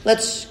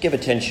Let's give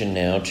attention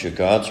now to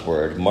God's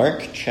Word,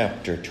 Mark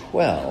chapter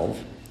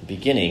 12,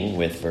 beginning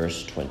with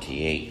verse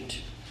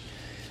 28.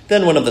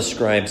 Then one of the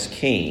scribes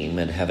came,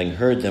 and having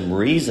heard them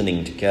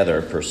reasoning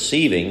together,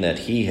 perceiving that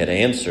he had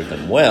answered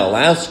them well,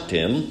 asked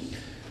him,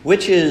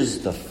 "Which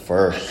is the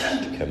first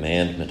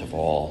commandment of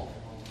all?"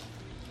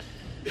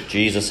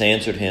 Jesus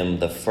answered him,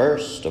 "The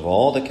first of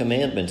all the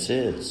commandments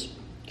is,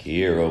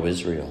 Hear, O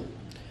Israel,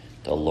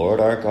 the Lord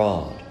our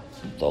God,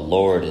 the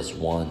Lord is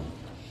one.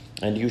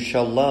 And you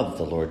shall love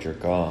the Lord your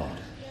God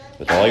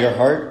with all your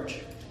heart,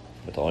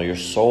 with all your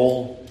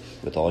soul,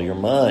 with all your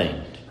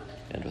mind,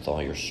 and with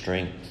all your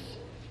strength.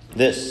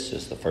 This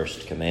is the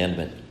first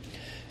commandment.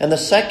 And the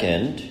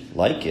second,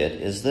 like it,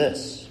 is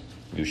this: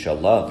 you shall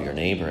love your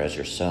neighbor as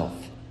yourself.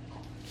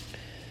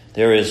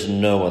 There is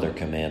no other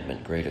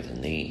commandment greater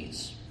than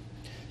these."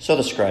 So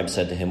the scribe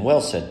said to him,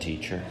 "Well said,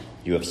 teacher.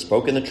 You have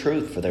spoken the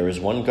truth, for there is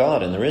one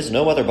God, and there is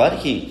no other but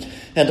He.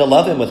 And to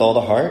love Him with all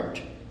the heart,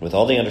 with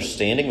all the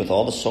understanding, with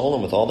all the soul,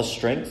 and with all the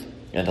strength,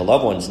 and to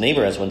love one's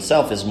neighbor as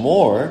oneself is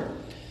more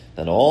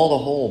than all the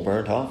whole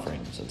burnt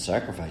offerings and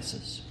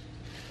sacrifices."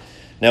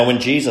 Now when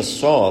Jesus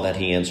saw that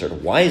he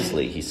answered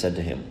wisely, he said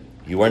to him,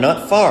 "You are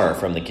not far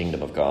from the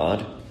kingdom of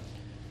God."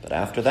 But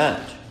after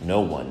that,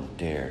 no one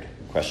dared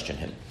question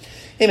him.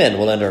 Amen.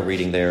 We'll end our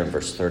reading there in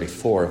verse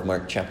 34 of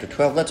Mark chapter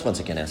 12. Let's once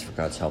again ask for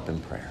God's help in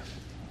prayer.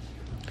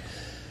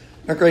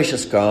 Our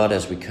gracious God,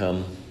 as we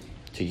come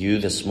to you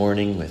this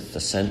morning with the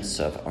sense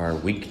of our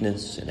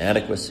weakness,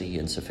 inadequacy,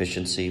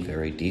 insufficiency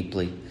very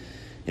deeply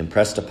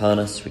impressed upon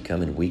us, we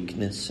come in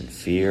weakness and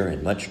fear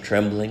and much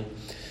trembling,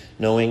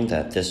 knowing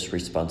that this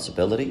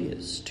responsibility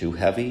is too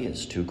heavy,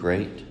 is too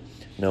great,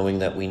 knowing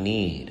that we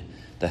need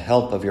the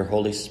help of your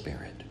Holy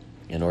Spirit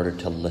in order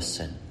to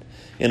listen,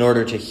 in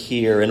order to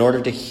hear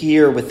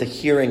with the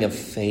hearing of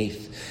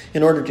faith,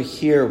 in order to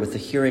hear with the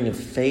hearing of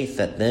faith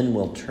that then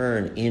will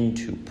turn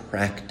into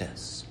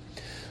practice.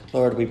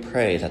 Lord, we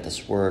pray that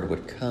this word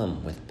would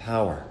come with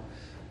power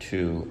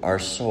to our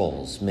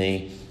souls.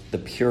 May the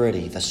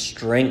purity, the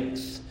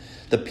strength,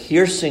 the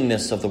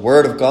piercingness of the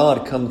word of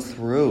God come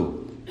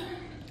through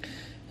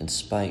in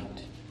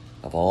spite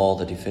of all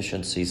the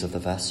deficiencies of the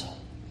vessel.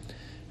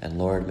 And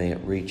Lord, may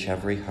it reach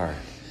every heart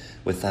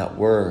with that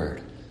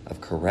word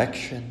of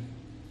correction,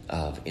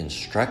 of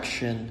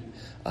instruction,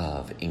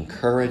 of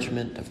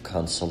encouragement, of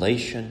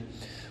consolation,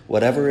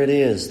 whatever it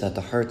is that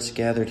the hearts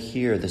gathered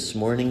here this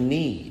morning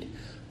need.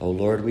 O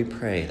Lord, we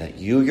pray that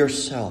you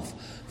yourself,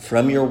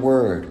 from your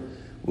word,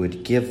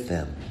 would give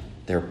them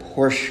their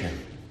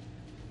portion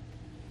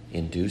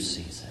in due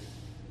season.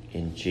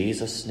 In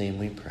Jesus' name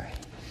we pray.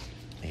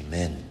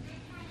 Amen.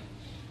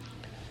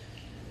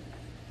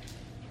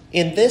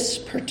 In this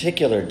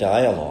particular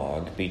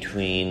dialogue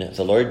between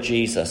the Lord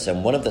Jesus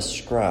and one of the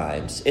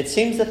scribes, it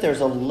seems that there's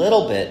a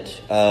little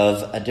bit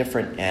of a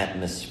different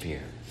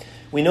atmosphere.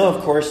 We know,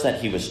 of course, that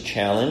he was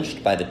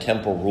challenged by the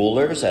temple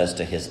rulers as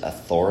to his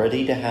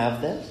authority to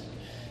have this,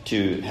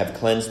 to have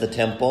cleansed the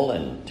temple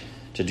and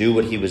to do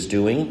what he was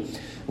doing.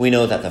 We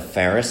know that the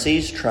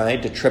Pharisees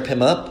tried to trip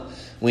him up.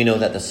 We know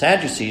that the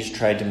Sadducees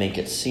tried to make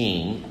it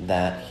seem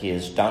that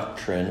his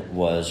doctrine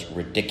was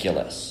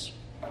ridiculous.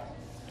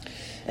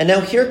 And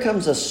now here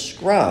comes a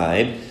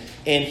scribe,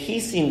 and he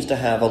seems to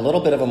have a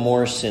little bit of a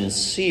more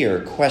sincere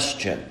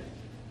question.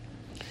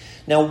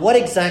 Now, what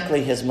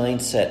exactly his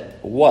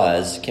mindset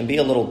was can be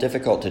a little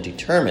difficult to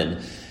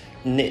determine.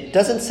 It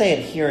doesn't say it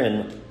here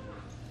in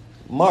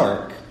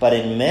Mark, but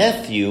in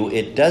Matthew,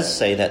 it does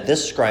say that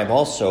this scribe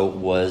also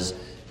was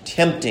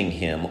tempting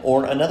him,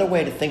 or another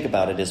way to think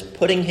about it is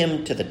putting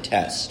him to the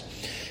test.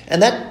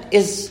 And that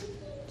is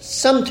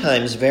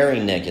sometimes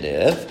very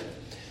negative.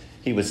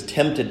 He was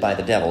tempted by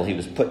the devil. He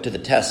was put to the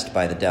test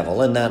by the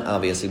devil, and that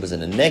obviously was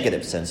in a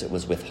negative sense. It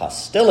was with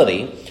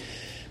hostility.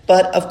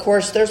 But, of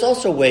course, there's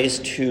also ways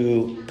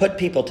to put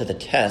people to the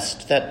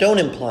test that don't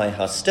imply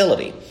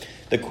hostility.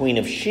 The Queen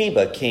of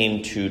Sheba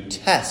came to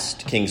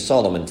test King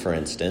Solomon, for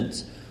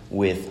instance,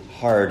 with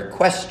hard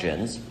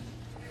questions.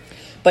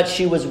 But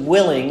she was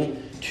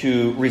willing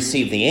to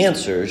receive the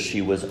answers. She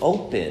was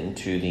open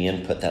to the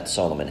input that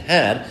Solomon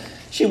had.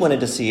 She wanted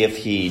to see if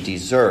he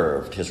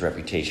deserved his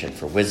reputation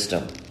for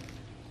wisdom.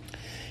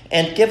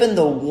 And given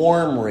the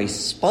warm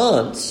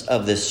response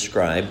of this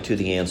scribe to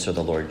the answer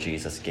the Lord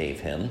Jesus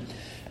gave him,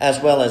 as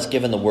well as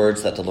given the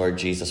words that the Lord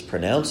Jesus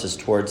pronounces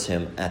towards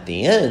him at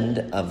the end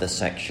of the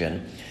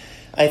section,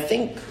 I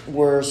think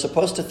we're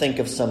supposed to think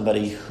of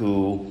somebody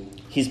who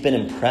he's been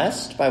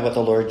impressed by what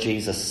the Lord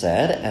Jesus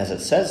said, as it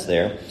says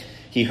there.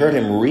 He heard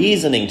him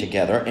reasoning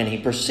together, and he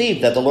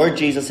perceived that the Lord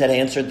Jesus had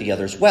answered the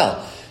others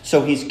well.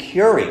 So he's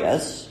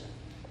curious,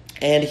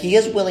 and he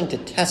is willing to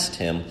test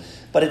him,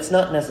 but it's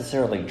not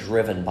necessarily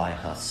driven by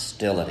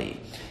hostility.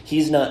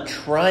 He's not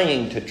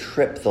trying to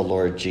trip the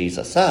Lord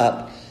Jesus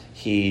up.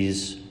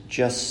 He's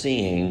just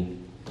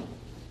seeing,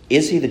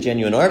 is he the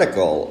genuine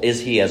article?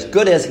 Is he as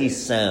good as he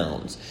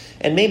sounds?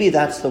 And maybe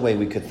that's the way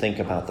we could think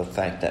about the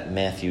fact that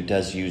Matthew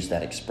does use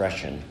that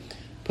expression,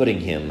 putting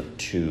him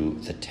to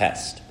the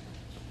test.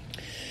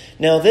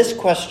 Now, this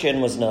question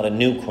was not a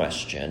new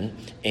question,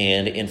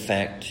 and in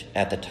fact,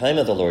 at the time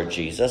of the Lord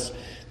Jesus,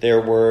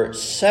 there were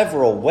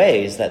several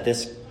ways that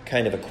this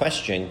kind of a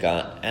question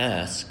got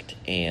asked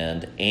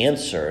and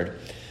answered.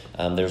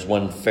 There's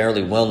one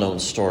fairly well-known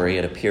story.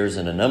 It appears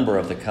in a number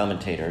of the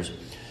commentators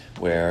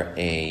where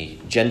a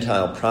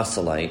Gentile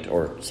proselyte,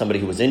 or somebody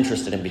who was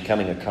interested in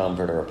becoming a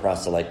convert or a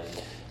proselyte,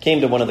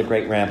 came to one of the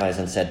great rabbis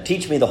and said,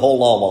 "Teach me the whole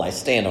law while I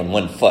stand on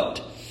one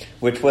foot,"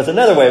 which was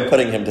another way of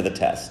putting him to the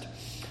test.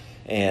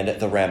 And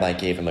the rabbi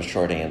gave him a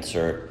short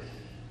answer: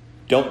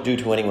 "Don't do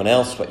to anyone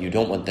else what you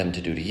don't want them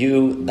to do to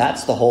you.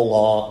 That's the whole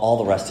law. All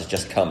the rest is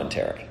just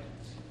commentary."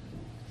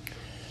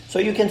 So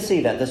you can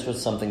see that this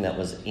was something that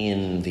was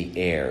in the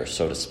air,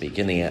 so to speak,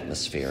 in the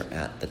atmosphere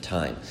at the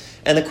time.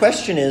 And the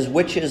question is,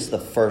 which is the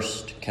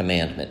first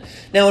commandment?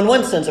 Now, in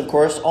one sense, of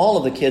course, all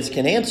of the kids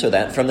can answer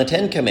that from the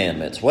 10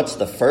 Commandments. What's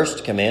the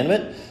first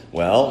commandment?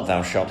 Well,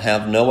 thou shalt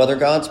have no other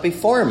gods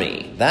before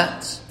me.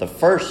 That's the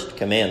first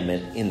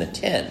commandment in the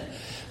 10.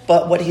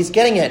 But what he's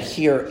getting at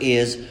here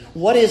is,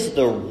 what is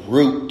the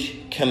root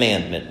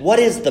commandment? What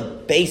is the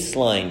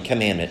baseline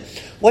commandment?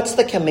 What's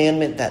the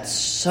commandment that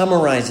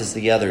summarizes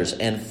the others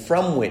and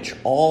from which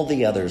all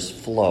the others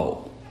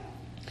flow?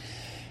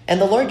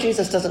 And the Lord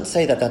Jesus doesn't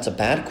say that that's a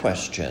bad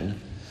question,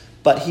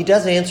 but he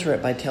does answer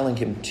it by telling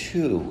him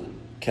 2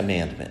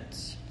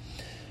 commandments.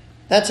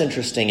 That's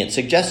interesting. It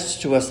suggests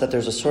to us that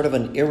there's a sort of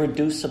an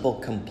irreducible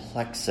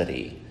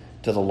complexity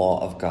to the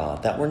law of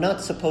God, that we're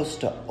not supposed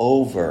to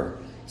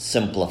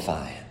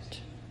oversimplify it.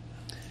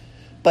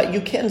 But you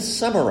can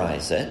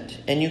summarize it,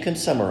 and you can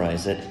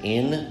summarize it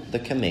in the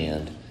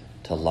command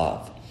to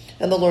love.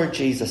 And the Lord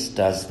Jesus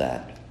does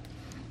that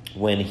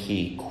when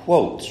he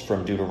quotes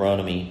from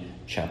Deuteronomy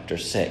chapter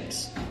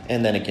 6,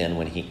 and then again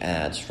when he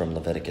adds from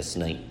Leviticus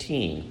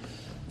 19,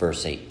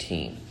 verse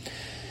 18.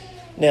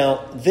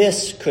 Now,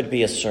 this could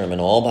be a sermon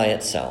all by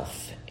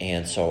itself,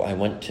 and so I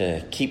want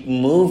to keep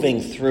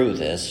moving through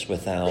this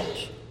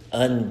without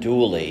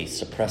unduly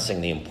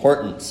suppressing the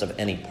importance of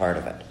any part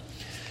of it.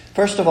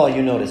 First of all,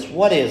 you notice,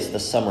 what is the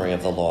summary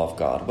of the law of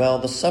God? Well,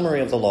 the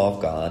summary of the law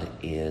of God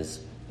is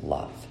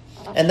love.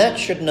 And that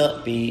should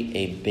not be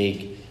a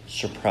big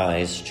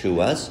surprise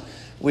to us.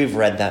 We've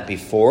read that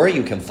before.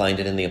 You can find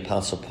it in the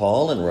Apostle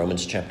Paul in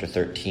Romans chapter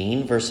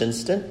 13, for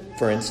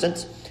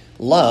instance.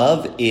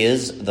 Love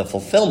is the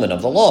fulfillment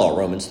of the law,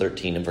 Romans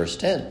 13 and verse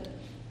 10.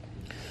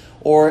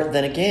 Or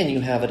then again, you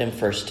have it in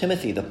 1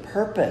 Timothy. The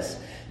purpose,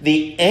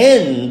 the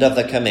end of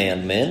the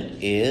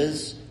commandment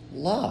is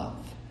love,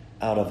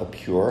 out of a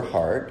pure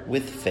heart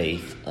with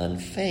faith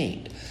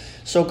unfeigned.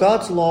 So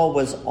God's law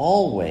was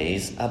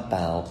always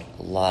about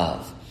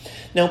love.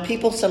 Now,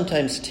 people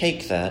sometimes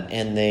take that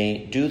and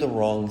they do the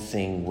wrong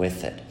thing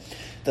with it.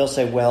 They'll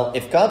say, well,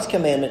 if God's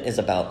commandment is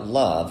about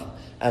love,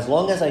 as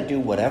long as I do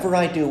whatever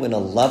I do in a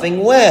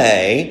loving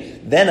way,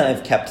 then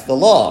I've kept the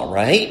law,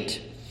 right?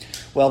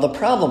 Well, the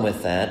problem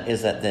with that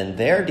is that then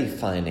they're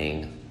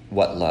defining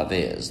what love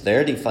is.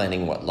 They're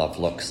defining what love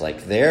looks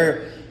like.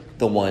 They're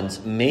the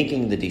ones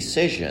making the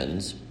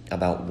decisions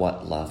about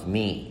what love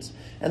means.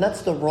 And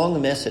that's the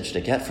wrong message to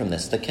get from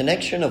this. The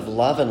connection of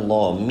love and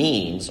law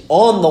means,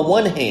 on the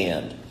one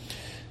hand,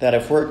 that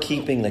if we're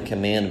keeping the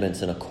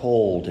commandments in a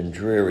cold and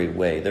dreary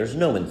way, there's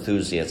no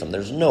enthusiasm,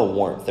 there's no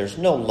warmth, there's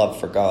no love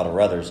for God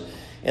or others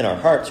in our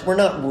hearts, we're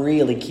not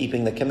really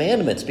keeping the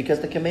commandments,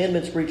 because the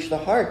commandments reach the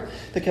heart.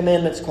 The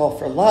commandments call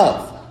for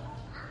love.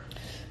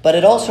 But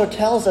it also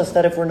tells us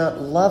that if we're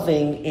not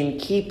loving in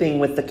keeping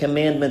with the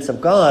commandments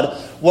of God,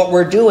 what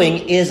we're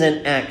doing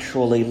isn't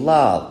actually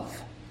love.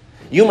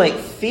 You might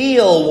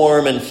feel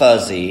warm and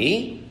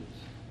fuzzy,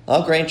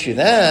 I'll grant you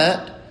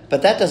that,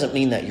 but that doesn't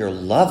mean that you're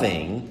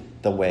loving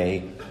the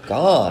way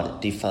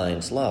God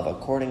defines love,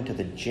 according to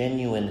the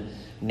genuine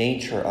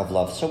nature of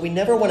love. So we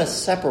never want to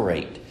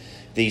separate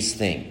these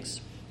things.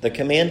 The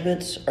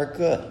commandments are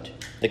good.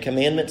 The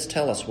commandments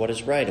tell us what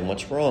is right and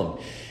what's wrong.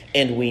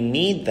 And we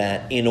need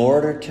that in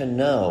order to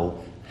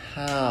know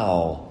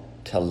how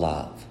to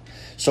love.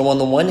 So on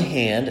the one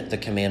hand, the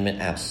commandment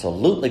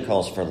absolutely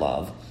calls for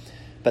love,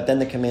 but then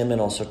the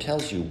commandment also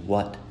tells you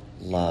what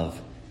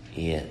love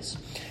is.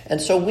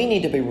 And so we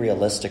need to be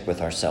realistic with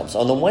ourselves.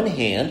 On the one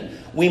hand,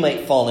 we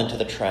might fall into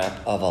the trap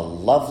of a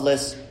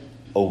loveless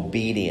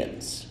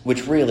obedience,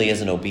 which really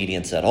isn't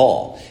obedience at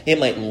all. It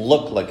might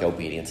look like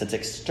obedience. It's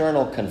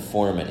external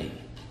conformity.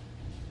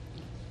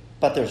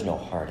 But there's no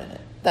heart in it.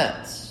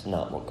 That's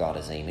not what God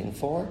is aiming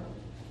for.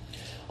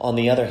 On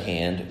the other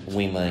hand,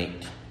 we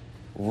might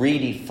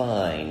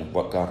redefine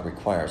what God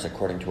requires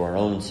according to our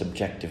own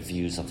subjective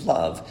views of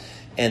love,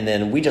 and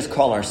then we just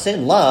call our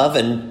sin love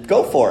and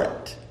go for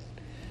it.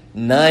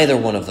 Neither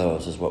one of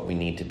those is what we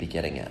need to be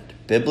getting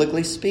at.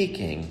 Biblically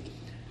speaking,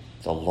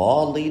 the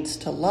law leads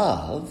to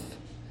love,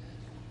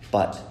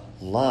 but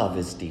love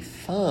is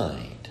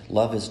defined.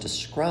 Love is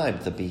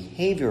described. The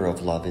behavior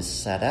of love is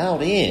set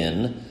out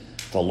in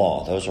the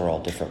law. Those are all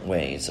different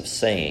ways of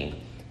saying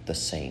the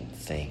same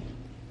thing.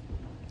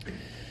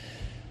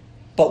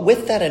 But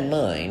with that in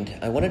mind,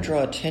 I want to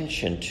draw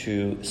attention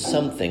to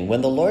something.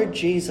 When the Lord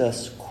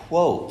Jesus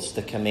quotes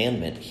the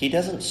commandment, he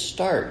doesn't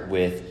start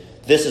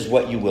with, this is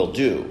what you will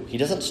do. He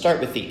doesn't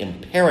start with the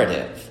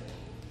imperative,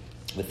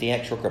 with the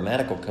actual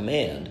grammatical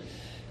command.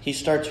 He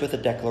starts with a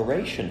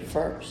declaration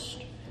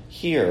first.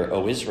 Hear,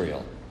 O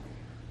Israel,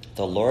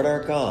 the Lord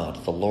our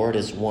God, the Lord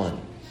is one.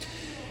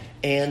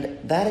 And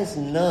that is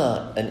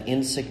not an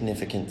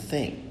insignificant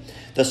thing.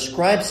 The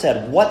scribe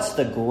said, what's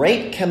the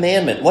great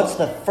commandment? What's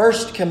the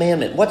first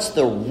commandment? What's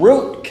the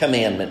root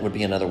commandment would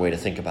be another way to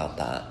think about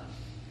that.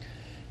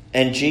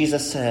 And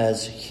Jesus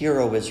says, hear,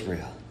 O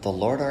Israel, the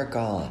Lord our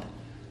God,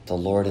 the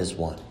Lord is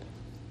one.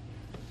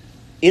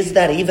 Is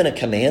that even a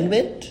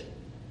commandment?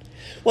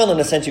 Well,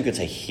 in a sense, you could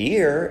say,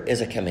 hear is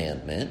a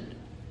commandment.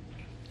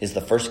 Is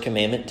the first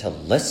commandment to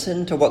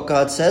listen to what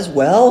God says?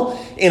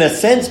 Well, in a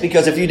sense,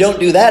 because if you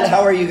don't do that,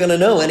 how are you going to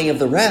know any of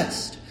the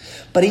rest?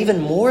 But even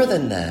more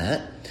than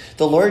that,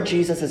 the Lord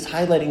Jesus is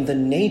highlighting the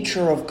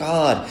nature of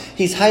God.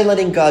 He's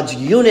highlighting God's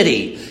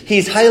unity.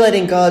 He's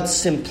highlighting God's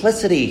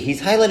simplicity. He's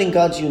highlighting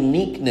God's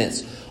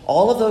uniqueness.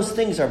 All of those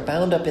things are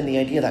bound up in the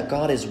idea that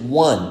God is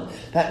one.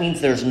 That means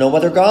there's no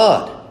other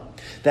God.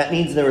 That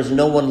means there is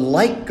no one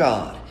like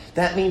God.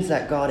 That means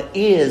that God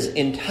is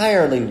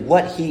entirely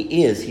what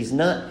he is. He's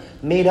not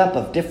made up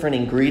of different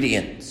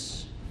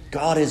ingredients.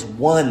 God is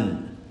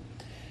one.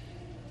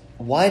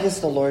 Why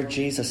does the Lord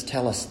Jesus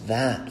tell us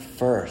that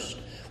first?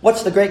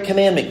 What's the great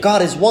commandment?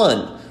 God is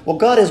one. Well,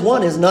 God is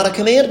one is not a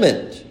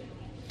commandment,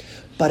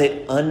 but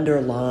it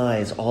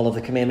underlies all of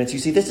the commandments. You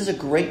see, this is a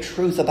great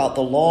truth about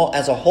the law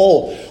as a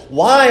whole.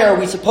 Why are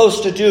we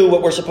supposed to do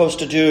what we're supposed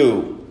to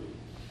do?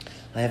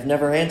 I have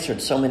never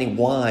answered so many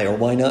why or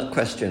why not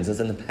questions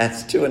as in the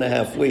past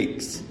 2.5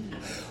 weeks.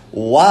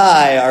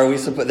 Why are we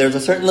supposed... There's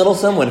a certain little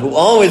someone who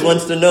always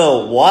wants to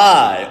know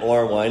why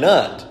or why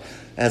not,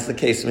 as the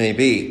case may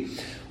be.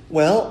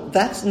 Well,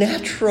 that's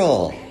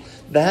natural.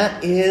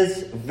 That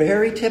is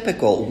very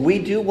typical. We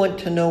do want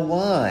to know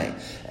why.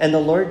 And the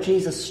Lord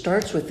Jesus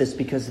starts with this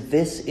because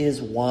this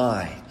is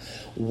why.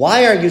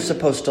 Why are you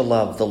supposed to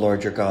love the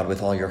Lord your God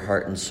with all your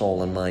heart and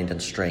soul and mind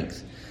and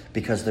strength?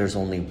 Because there's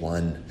only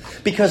one.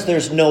 Because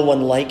there's no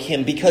one like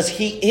him. Because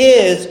he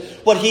is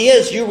what he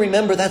is. You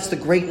remember that's the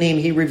great name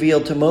he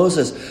revealed to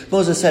Moses.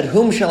 Moses said,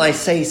 whom shall I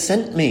say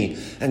sent me?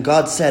 And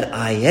God said,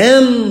 I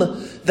am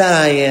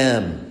that I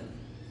am.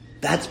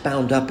 That's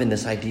bound up in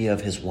this idea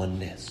of his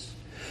oneness.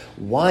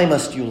 Why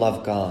must you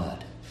love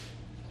God?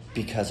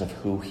 Because of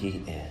who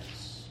he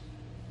is.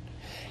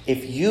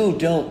 If you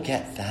don't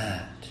get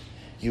that,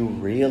 you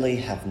really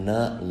have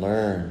not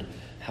learned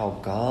how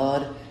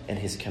God and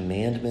his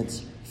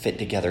commandments fit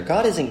together.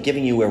 God isn't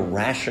giving you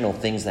irrational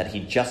things that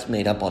he just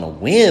made up on a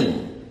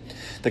whim.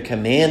 The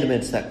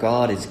commandments that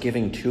God is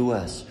giving to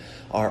us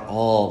are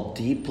all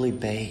deeply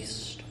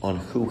based on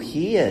who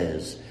he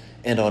is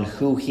and on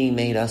who he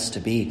made us to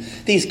be.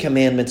 These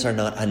commandments are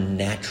not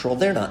unnatural.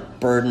 They're not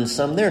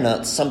burdensome. They're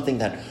not something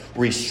that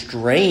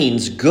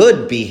restrains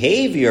good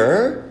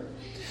behavior.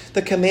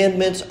 The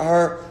commandments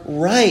are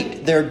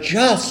right. They're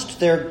just.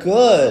 They're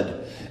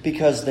good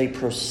because they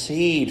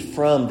proceed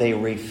from, they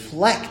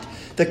reflect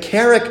the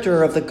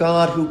character of the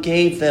God who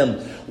gave them.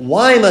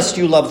 Why must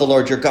you love the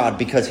Lord your God?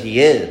 Because he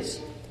is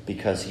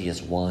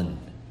one.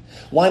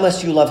 Why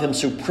must you love him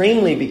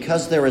supremely?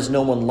 Because there is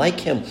no one like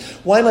him.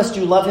 Why must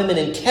you love him in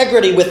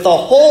integrity with the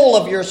whole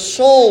of your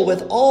soul,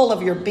 with all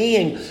of your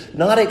being,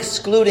 not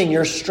excluding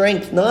your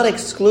strength, not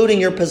excluding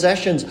your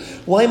possessions?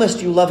 Why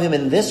must you love him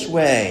in this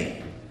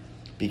way?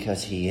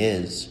 Because he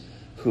is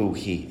who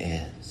he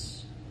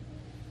is.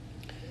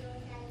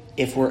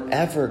 If we're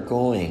ever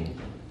going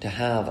to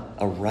have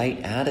a right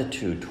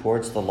attitude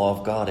towards the law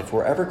of God, if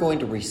we're ever going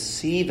to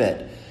receive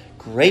it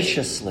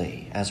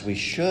graciously as we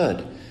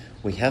should,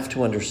 we have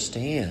to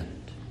understand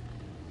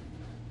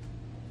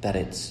that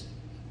it's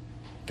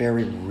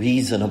very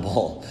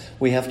reasonable.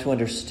 We have to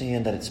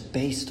understand that it's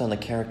based on the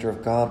character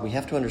of God. We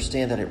have to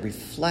understand that it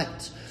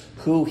reflects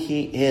who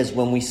he is.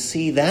 When we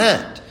see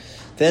that,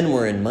 then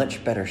we're in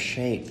much better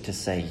shape to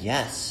say,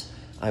 yes,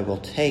 I will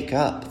take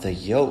up the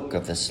yoke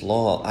of this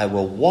law. I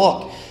will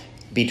walk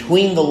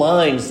between the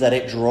lines that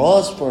it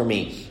draws for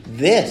me.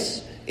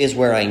 This is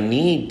where I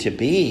need to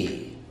be.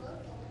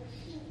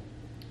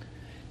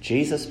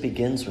 Jesus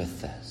begins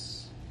with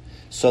this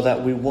so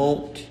that we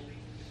won't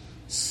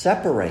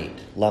separate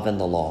love and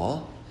the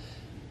law,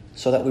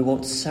 so that we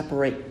won't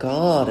separate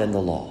God and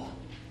the law.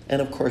 And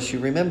of course, you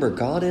remember,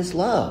 God is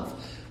love.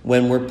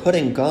 When we're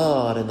putting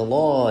God and the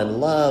law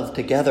and love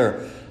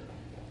together,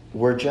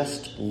 we're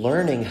just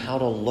learning how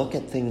to look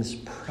at things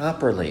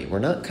properly. We're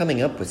not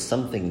coming up with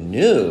something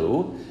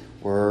new.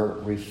 We're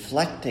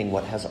reflecting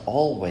what has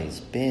always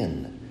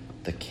been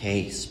the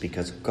case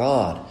because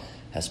God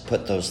has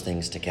put those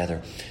things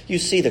together. You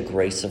see the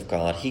grace of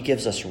God. He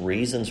gives us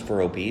reasons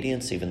for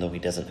obedience even though he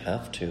doesn't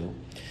have to.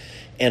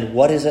 And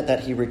what is it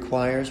that he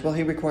requires? Well,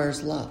 he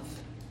requires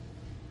love.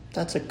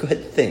 That's a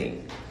good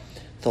thing.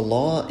 The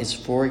law is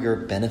for your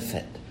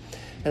benefit.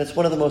 And it's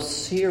one of the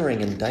most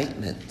searing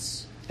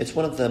indictments. It's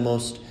one of the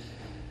most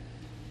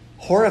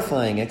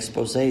horrifying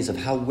exposés of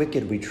how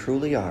wicked we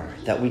truly are,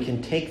 that we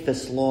can take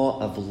this law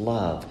of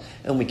love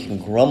and we can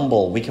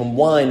grumble, we can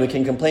whine, we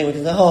can complain, we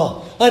can say,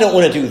 oh, I don't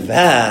want to do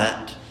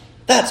that.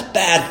 That's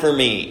bad for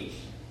me.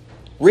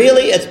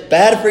 Really? It's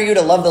bad for you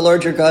to love the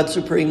Lord your God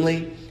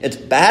supremely? It's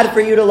bad for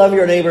you to love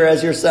your neighbor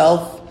as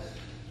yourself?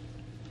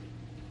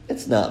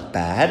 It's not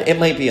bad. It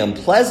might be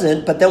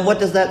unpleasant, but then what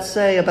does that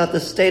say about the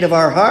state of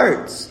our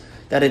hearts,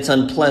 that it's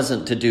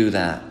unpleasant to do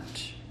that?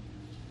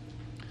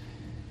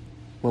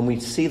 When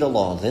we see the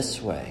law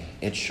this way,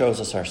 it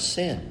shows us our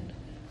sin,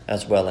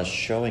 as well as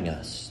showing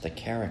us the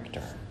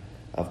character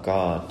of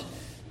God.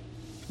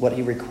 What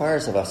he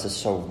requires of us is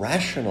so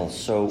rational,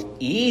 so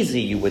easy,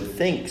 you would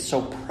think,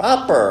 so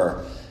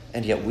proper,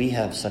 and yet we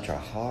have such a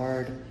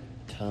hard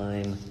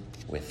time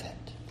with it.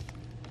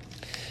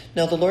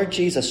 Now, the Lord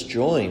Jesus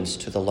joins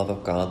to the love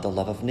of God the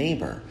love of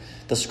neighbor.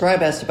 The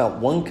scribe asked about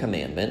one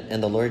commandment,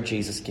 and the Lord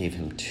Jesus gave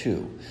him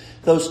two.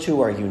 Those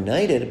two are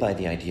united by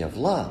the idea of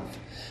love.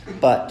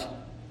 But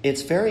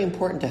it's very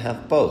important to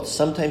have both.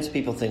 Sometimes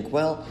people think,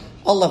 well,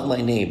 I'll love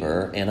my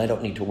neighbor, and I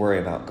don't need to worry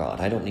about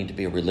God. I don't need to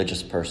be a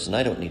religious person.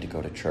 I don't need to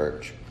go to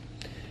church.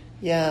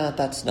 Yeah,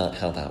 that's not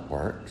how that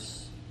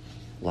works.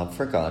 Love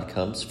for God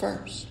comes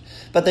first.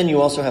 But then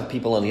you also have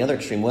people on the other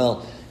extreme.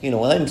 Well,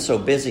 I'm so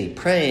busy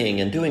praying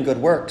and doing good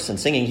works and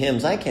singing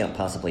hymns, I can't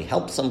possibly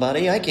help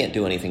somebody. I can't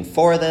do anything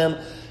for them.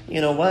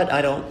 You know what?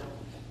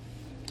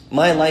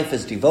 My life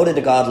is devoted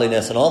to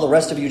godliness, and all the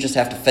rest of you just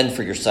have to fend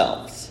for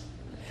yourselves.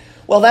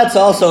 Well, that's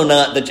also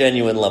not the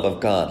genuine love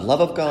of God.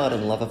 Love of God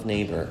and love of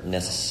neighbor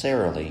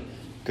necessarily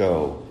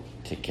go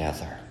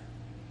together.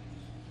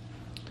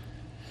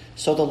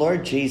 So the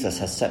Lord Jesus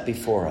has set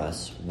before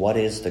us what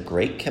is the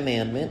great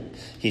commandment.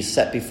 He's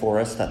set before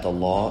us that the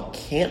law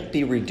can't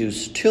be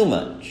reduced too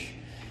much.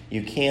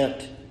 You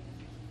can't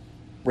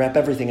wrap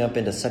everything up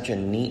into such a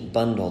neat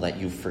bundle that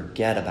you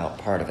forget about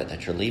part of it,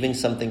 that you're leaving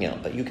something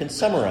out. But you can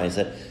summarize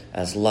it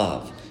as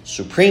love.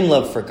 Supreme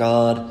love for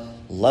God,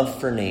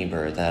 love for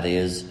neighbor. That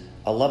is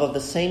a love of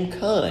the same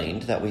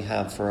kind that we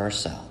have for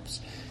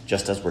ourselves.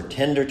 Just as we're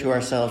tender to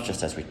ourselves,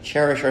 just as we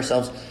cherish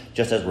ourselves,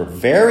 just as we're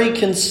very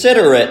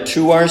considerate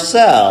to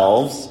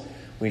ourselves,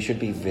 we should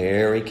be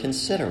very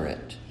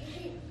considerate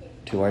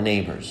to our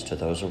neighbors, to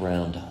those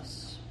around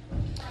us.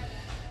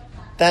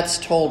 That's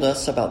told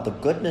us about the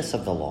goodness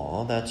of the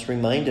law. That's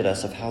reminded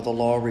us of how the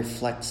law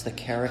reflects the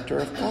character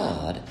of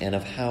God and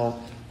of how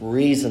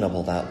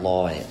reasonable that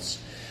law is.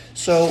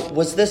 So,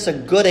 was this a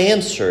good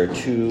answer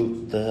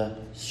to the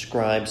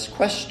scribe's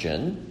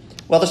question?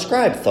 Well, the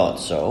scribe thought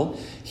so.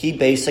 He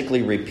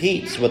basically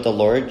repeats what the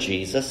Lord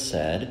Jesus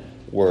said,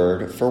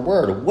 word for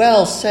word.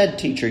 Well said,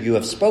 teacher, you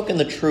have spoken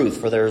the truth,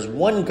 for there is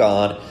one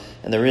God,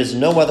 and there is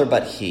no other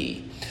but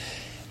he.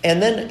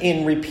 And then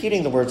in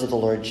repeating the words of the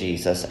Lord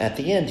Jesus, at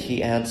the end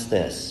he adds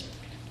this: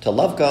 to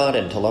love God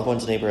and to love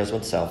one's neighbor as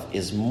oneself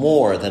is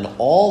more than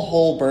all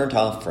whole burnt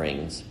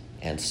offerings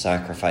and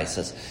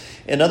sacrifices.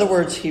 In other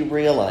words, he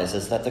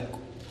realizes that the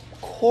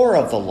core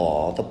of the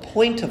law, the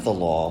point of the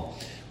law,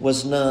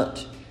 was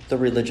not the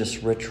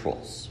religious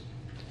rituals.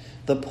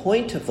 The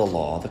point of the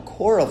law, the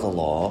core of the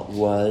law,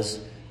 was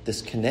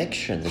this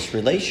connection, this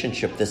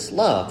relationship, this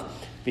love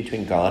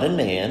between God and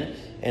man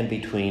and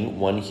between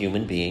one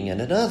human being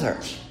and another.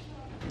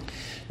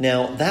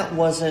 Now, that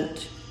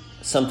wasn't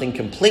something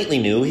completely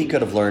new. He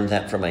could have learned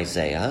that from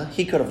Isaiah.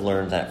 He could have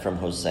learned that from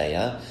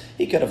Hosea.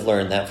 He could have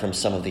learned that from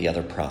some of the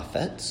other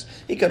prophets.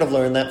 He could have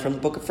learned that from the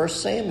book of 1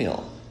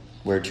 Samuel,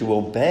 where to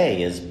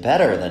obey is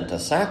better than to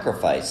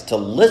sacrifice. To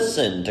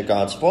listen to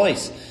God's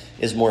voice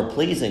is more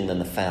pleasing than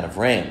the fat of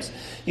rams.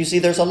 You see,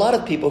 there's a lot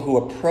of people who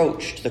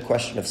approached the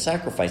question of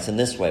sacrifice in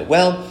this way.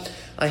 Well,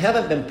 I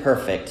haven't been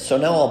perfect, so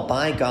now I'll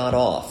buy God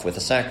off with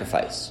a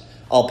sacrifice.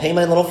 I'll pay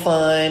my little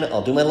fine,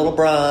 I'll do my little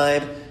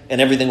bribe,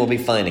 and everything will be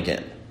fine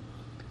again.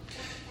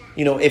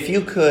 You know, if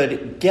you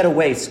could get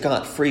away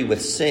scot-free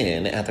with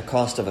sin at the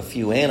cost of a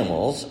few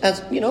animals,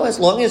 as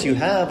long as you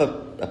have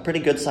a pretty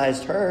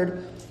good-sized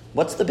herd,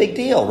 what's the big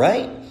deal,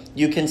 right?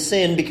 You can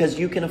sin because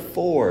you can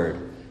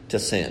afford to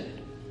sin.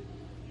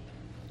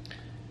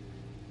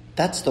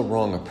 That's the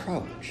wrong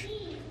approach.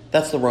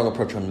 That's the wrong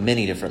approach on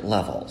many different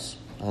levels.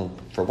 Well,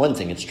 for one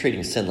thing, it's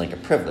treating sin like a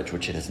privilege,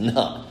 which it is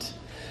not.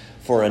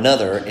 For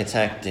another, it's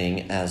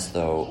acting as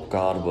though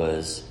God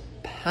was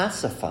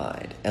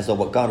pacified, as though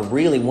what God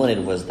really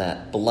wanted was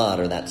that blood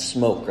or that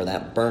smoke or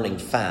that burning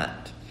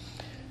fat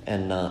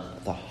and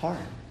not the heart.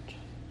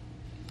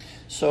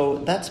 So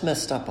that's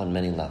messed up on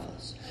many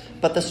levels.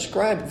 But this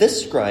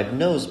scribe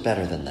knows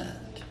better than that.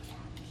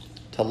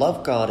 To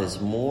love God is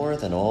more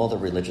than all the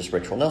religious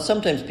ritual. Now,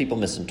 sometimes people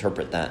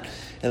misinterpret that.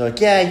 And they're like,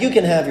 yeah, you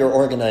can have your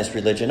organized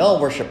religion. I'll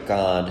worship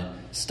God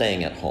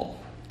staying at home.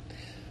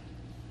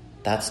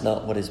 That's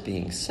not what is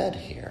being said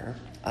here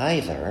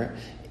either.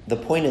 The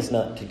point is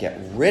not to get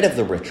rid of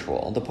the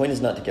ritual. The point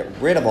is not to get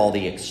rid of all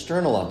the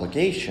external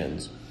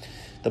obligations.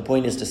 The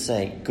point is to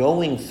say,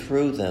 going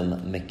through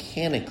them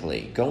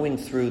mechanically, going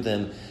through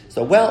them.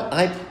 So, well,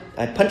 I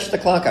punched the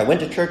clock. I went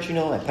to church,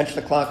 I punched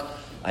the clock.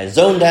 I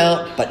zoned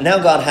out, but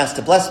now God has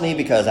to bless me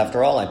because,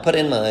 after all, I put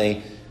in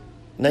my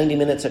 90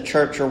 minutes at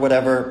church or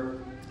whatever.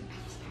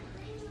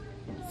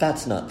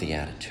 That's not the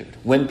attitude.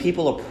 When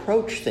people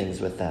approach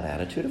things with that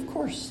attitude, of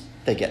course,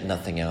 they get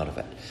nothing out of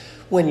it.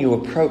 When you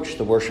approach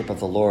the worship of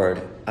the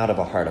Lord out of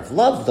a heart of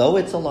love, though,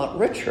 it's a lot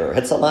richer.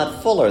 It's a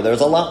lot fuller.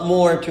 There's a lot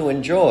more to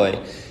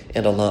enjoy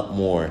and a lot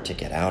more to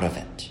get out of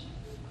it.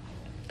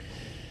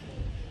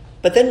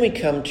 But then we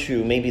come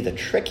to maybe the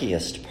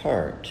trickiest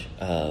part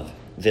of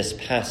this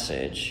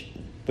passage,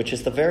 which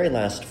is the very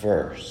last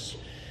verse.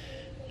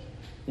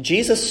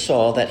 Jesus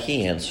saw that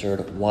he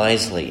answered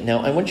wisely. Now,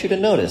 I want you to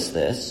notice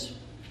this.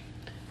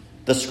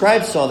 The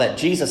scribe saw that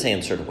Jesus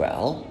answered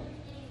well.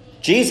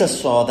 Jesus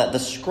saw that the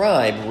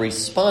scribe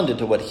responded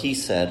to what he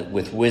said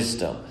with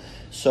wisdom.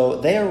 So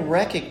they are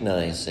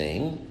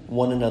recognizing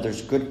one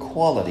another's good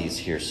qualities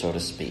here, so to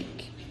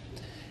speak.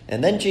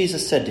 And then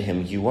Jesus said to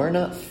him, "You are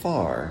not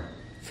far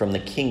from the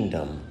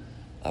kingdom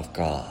of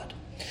God."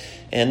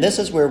 And this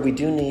is where we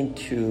do need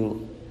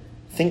to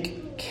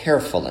think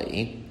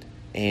carefully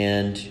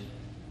and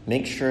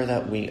make sure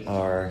that we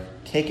are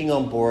taking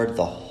on board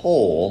the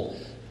whole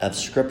of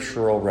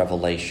scriptural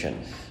revelation.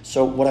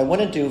 So what I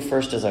want to do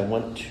first is I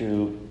want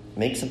to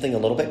make something a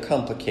little bit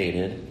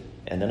complicated,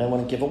 and then I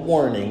want to give a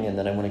warning, and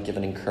then I want to give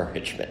an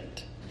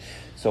encouragement.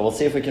 So we'll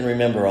see if we can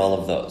remember all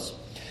of those.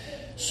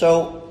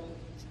 So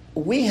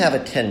we have a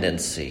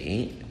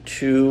tendency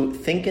to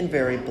think in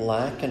very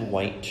black and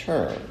white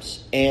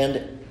terms,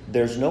 and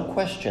there's no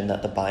question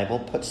that the Bible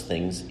puts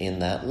things in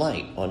that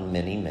light on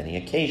many, many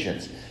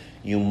occasions.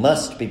 You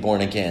must be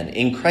born again.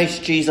 In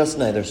Christ Jesus,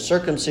 neither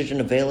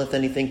circumcision availeth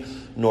anything,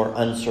 nor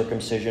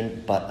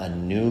uncircumcision, but a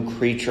new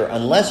creature.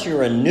 Unless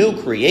you're a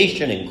new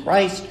creation in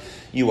Christ,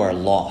 you are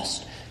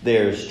lost.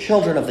 There's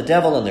children of the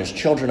devil and there's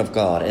children of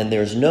God, and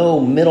there's no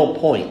middle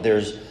point.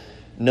 There's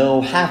no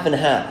half and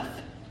half.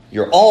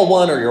 You're all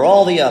one or you're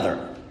all the other.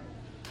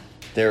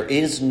 There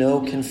is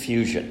no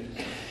confusion.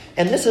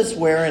 And this is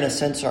where, in a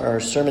sense, our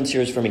sermon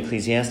series from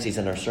Ecclesiastes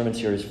and our sermon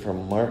series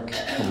from Mark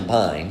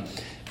combine.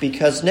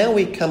 Because now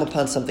we come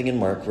upon something in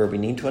Mark where we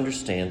need to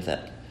understand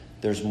that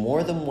there's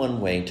more than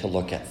one way to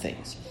look at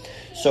things.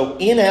 So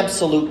in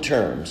absolute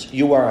terms,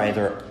 you are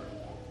either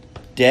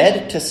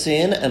dead to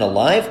sin and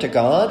alive to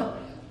God,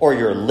 or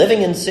you're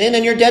living in sin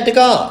and you're dead to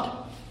God.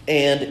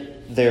 And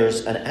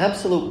there's an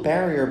absolute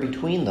barrier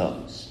between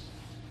those.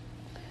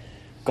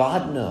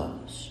 God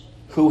knows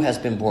who has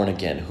been born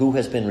again, who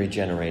has been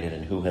regenerated,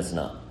 and who has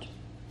not.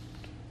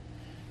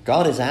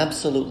 God is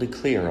absolutely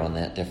clear on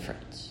that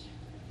difference.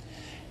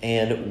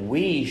 And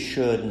we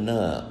should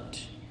not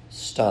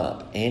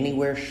stop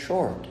anywhere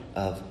short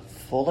of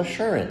full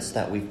assurance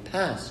that we've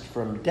passed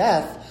from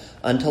death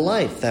unto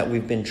life, that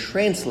we've been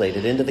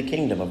translated into the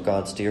kingdom of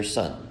God's dear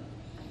Son.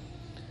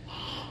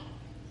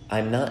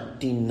 I'm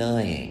not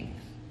denying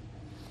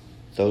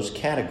those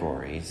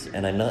categories,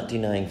 and I'm not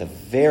denying the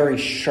very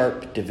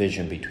sharp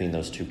division between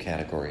those two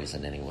categories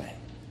in any way.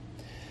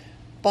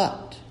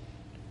 But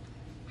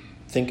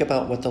think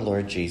about what the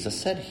Lord Jesus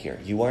said here.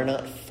 You are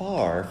not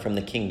far from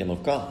the kingdom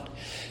of God.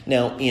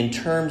 Now, in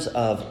terms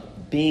of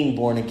being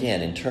born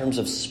again, in terms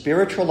of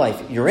spiritual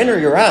life, you're in or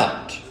you're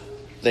out.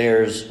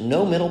 There's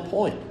no middle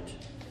point.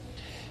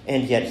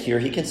 And yet here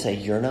he can say,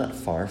 you're not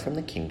far from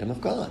the kingdom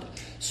of God.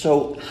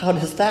 So how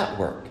does that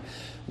work?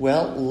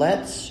 Well,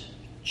 let's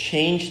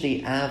change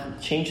the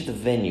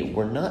venue.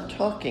 We're not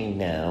talking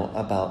now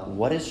about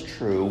what is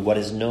true, what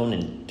is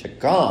known to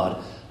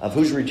God, of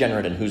who's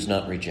regenerate and who's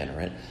not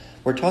regenerate.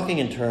 We're talking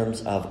in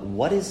terms of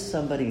what is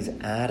somebody's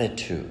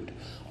attitude.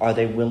 Are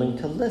they willing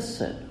to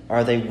listen?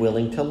 Are they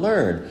willing to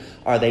learn?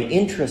 Are they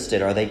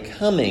interested? Are they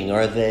coming?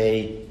 Are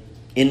they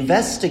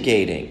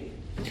investigating?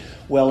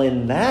 Well,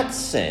 in that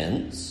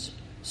sense,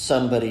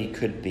 somebody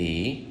could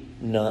be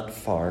not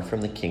far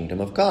from the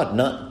kingdom of God.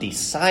 Not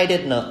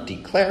decided, not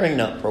declaring,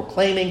 not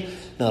proclaiming,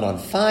 not on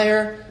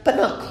fire, but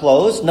not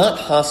closed, not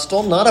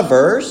hostile, not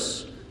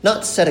averse,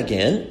 not set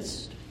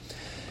against.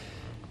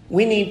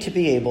 We need to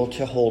be able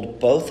to hold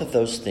both of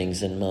those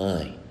things in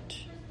mind.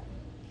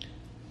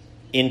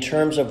 In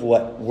terms of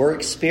what we're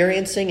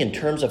experiencing, in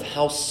terms of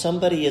how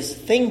somebody is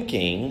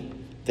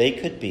thinking, they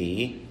could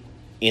be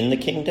in the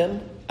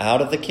kingdom,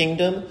 out of the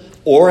kingdom,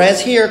 or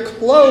as here,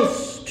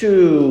 close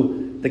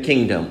to the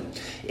kingdom.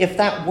 If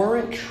that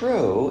weren't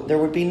true, there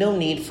would be no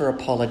need for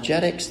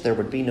apologetics, there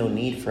would be no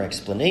need for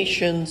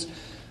explanations.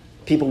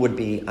 People would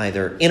be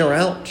either in or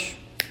out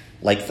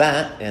like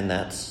that, and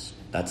that's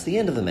the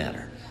end of the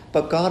matter.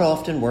 But God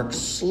often works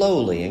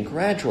slowly and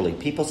gradually.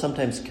 People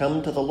sometimes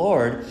come to the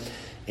Lord,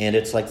 and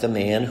it's like the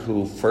man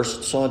who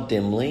first saw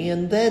dimly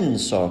and then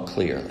saw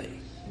clearly.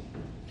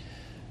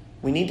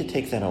 We need to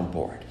take that on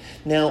board.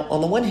 Now,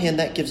 on the one hand,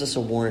 that gives us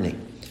a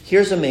warning.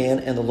 Here's a man,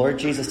 and the Lord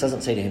Jesus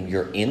doesn't say to him,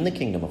 you're in the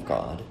kingdom of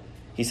God.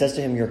 He says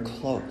to him, you're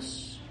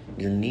close,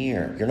 you're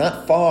near, you're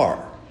not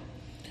far.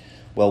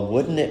 Well,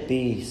 wouldn't it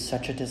be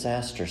such a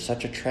disaster,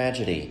 such a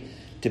tragedy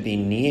to be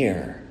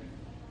near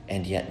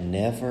and yet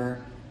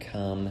never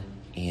come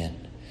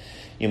in?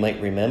 You might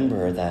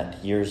remember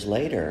that years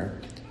later,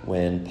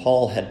 when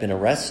Paul had been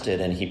arrested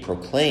and he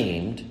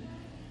proclaimed,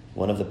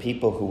 one of the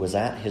people who was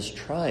at his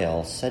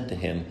trial said to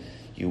him,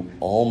 You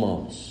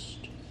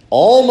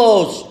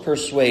almost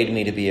persuade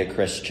me to be a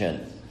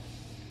Christian.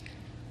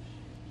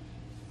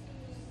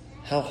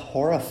 How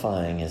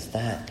horrifying is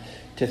that?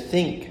 To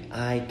think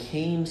I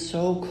came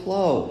so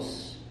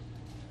close,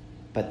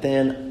 but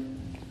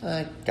then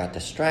I got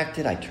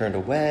distracted, I turned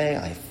away,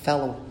 I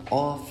fell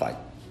off, I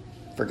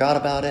forgot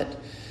about it.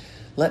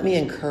 Let me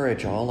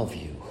encourage all of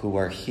you who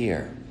are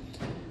here.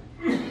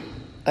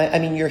 I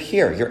mean, you're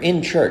here, you're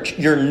in church,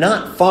 you're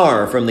not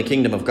far from the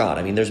kingdom of God.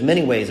 I mean, there's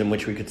many ways in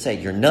which we could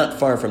say you're not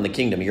far from the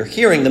kingdom. You're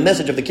hearing the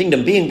message of the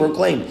kingdom being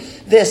proclaimed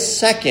this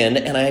second,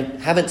 and I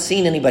haven't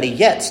seen anybody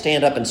yet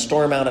stand up and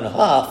storm out in a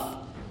huff.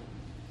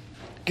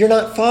 You're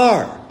not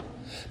far.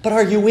 But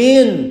are you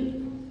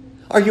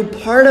in? Are you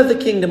part of the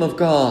kingdom of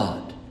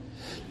God?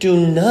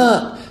 Do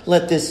not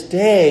let this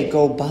day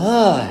go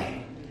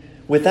by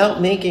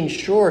without making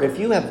sure. If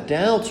you have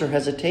doubts or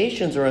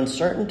hesitations or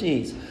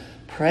uncertainties,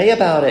 pray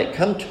about it.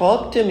 Come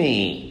talk to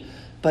me.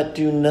 But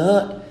do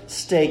not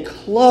stay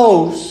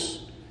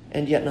close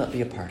and yet not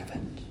be a part of it.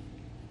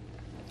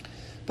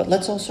 But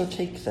let's also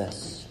take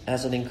this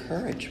as an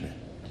encouragement.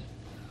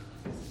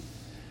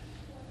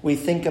 We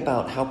think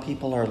about how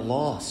people are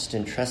lost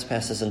in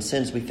trespasses and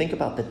sins. We think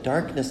about the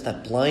darkness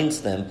that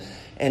blinds them.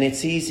 And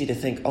it's easy to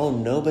think, oh,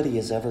 nobody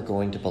is ever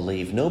going to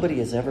believe. Nobody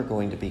is ever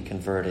going to be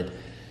converted.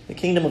 The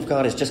kingdom of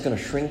God is just going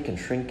to shrink and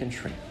shrink and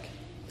shrink.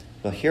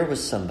 Well, here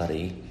was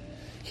somebody.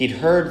 He'd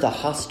heard the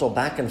hostile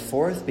back and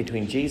forth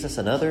between Jesus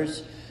and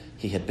others.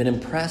 He had been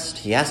impressed.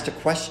 He asked a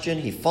question.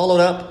 He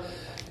followed up.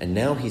 And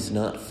now he's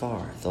not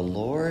far. The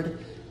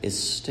Lord is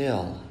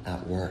still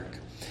at work.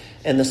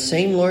 And the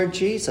same Lord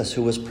Jesus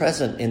who was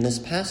present in this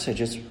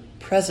passage is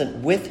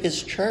present with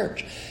his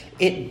church.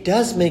 It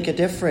does make a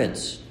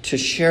difference to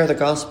share the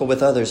gospel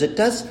with others. It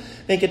does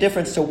make a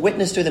difference to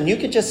witness to them. You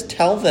can just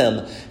tell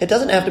them. It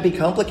doesn't have to be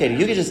complicated.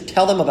 You can just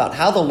tell them about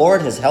how the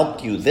Lord has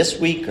helped you this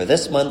week or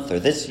this month or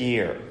this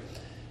year.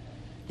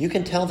 You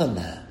can tell them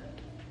that.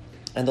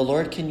 And the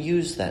Lord can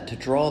use that to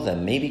draw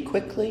them, maybe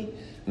quickly,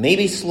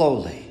 maybe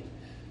slowly.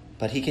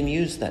 But he can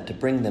use that to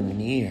bring them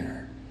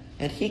near.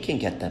 And he can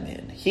get them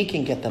in. He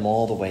can get them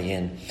all the way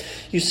in.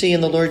 You see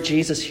in the Lord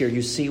Jesus here,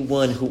 you see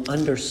one who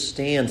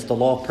understands the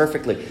law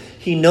perfectly.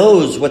 He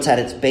knows what's at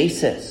its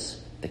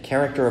basis, the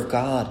character of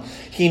God.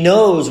 He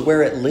knows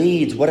where it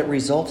leads, what it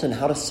results in,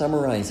 how to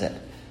summarize it,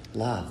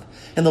 love.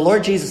 And the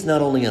Lord Jesus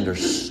not only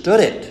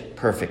understood it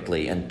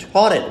perfectly and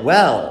taught it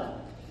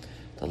well,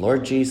 the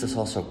Lord Jesus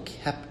also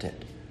kept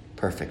it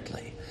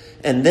perfectly.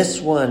 And this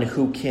one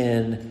who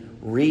can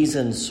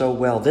reason so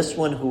well, this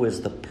one who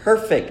is the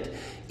perfect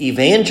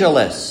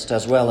evangelist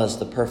as well as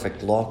the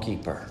perfect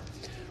lawkeeper,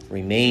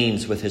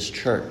 remains with his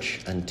church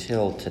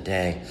until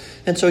today.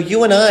 And so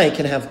you and I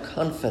can have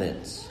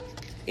confidence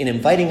in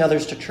inviting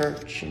others to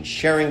church and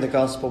sharing the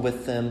gospel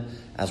with them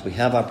as we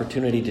have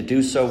opportunity to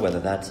do so,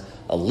 whether that's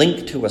a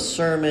link to a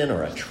sermon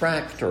or a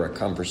tract or a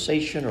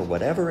conversation or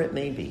whatever it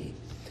may be,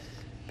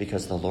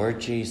 because the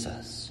Lord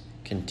Jesus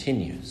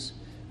continues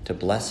to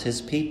bless his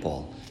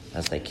people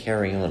as they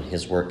carry on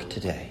his work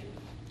today.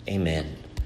 Amen.